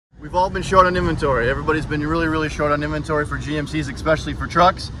We've all been short on inventory. Everybody's been really short on inventory for GMCs, especially for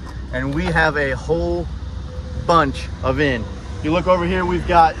trucks. And we have a whole bunch of in. You look over here, we've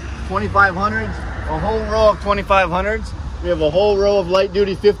got 2500s, a whole row of 2500s. We have a whole row of light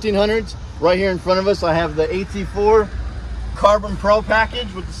duty 1500s. Right here in front of us, I have the AT4 Carbon Pro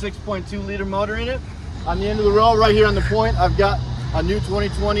package with the 6.2 liter motor in it. On the end of the row, right here on the point, I've got a new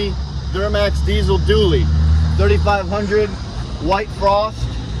 2020 Duramax diesel dually, 3500 white frost.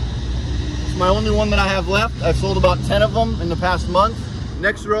 It's my only one that I have left. I've sold about 10 of them in the past month.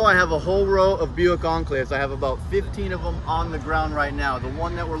 Next row, I have a whole row of Buick Enclaves. I have about 15 of them on the ground right now. The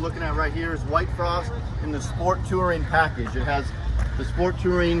one that we're looking at right here is white frost in the Sport Touring package. It has the Sport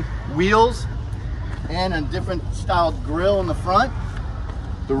Touring wheels and a different styled grille in the front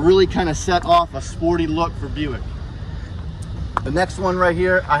to really kind of set off a sporty look for Buick. The next one right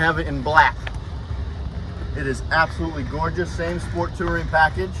here, I have it in black. It is absolutely gorgeous, same Sport Touring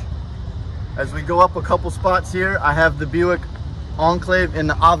package. As we go up a couple spots here, I have the Buick Enclave in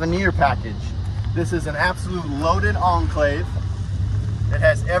the Avenir package. This is an absolute loaded Enclave. It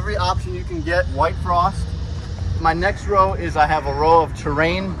has every option you can get, white frost. My next row is I have a row of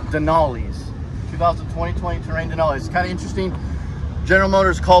Terrain Denali's, 2020 Terrain Denali. It's kind of interesting. General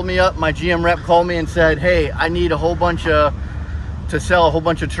Motors called me up, my GM rep called me and said, hey, I need a whole bunch of, to sell a whole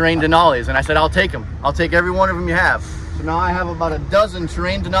bunch of Terrain Denali's. And I said, I'll take them. I'll take every one of them you have. So now I have about a dozen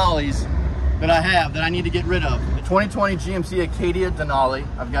Terrain Denali's that I have that I need to get rid of. The 2020 GMC Acadia Denali.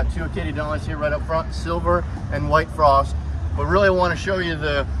 I've got two Acadia Denali's here right up front, silver and white frost. But really I want to show you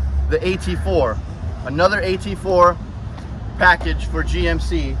the AT4. Another AT4 package for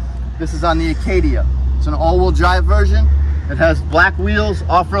GMC. This is on the Acadia. It's an all-wheel drive version. It has black wheels,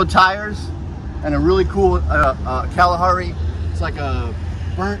 off-road tires, and a really cool Kalahari. It's like a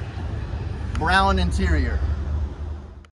burnt brown interior.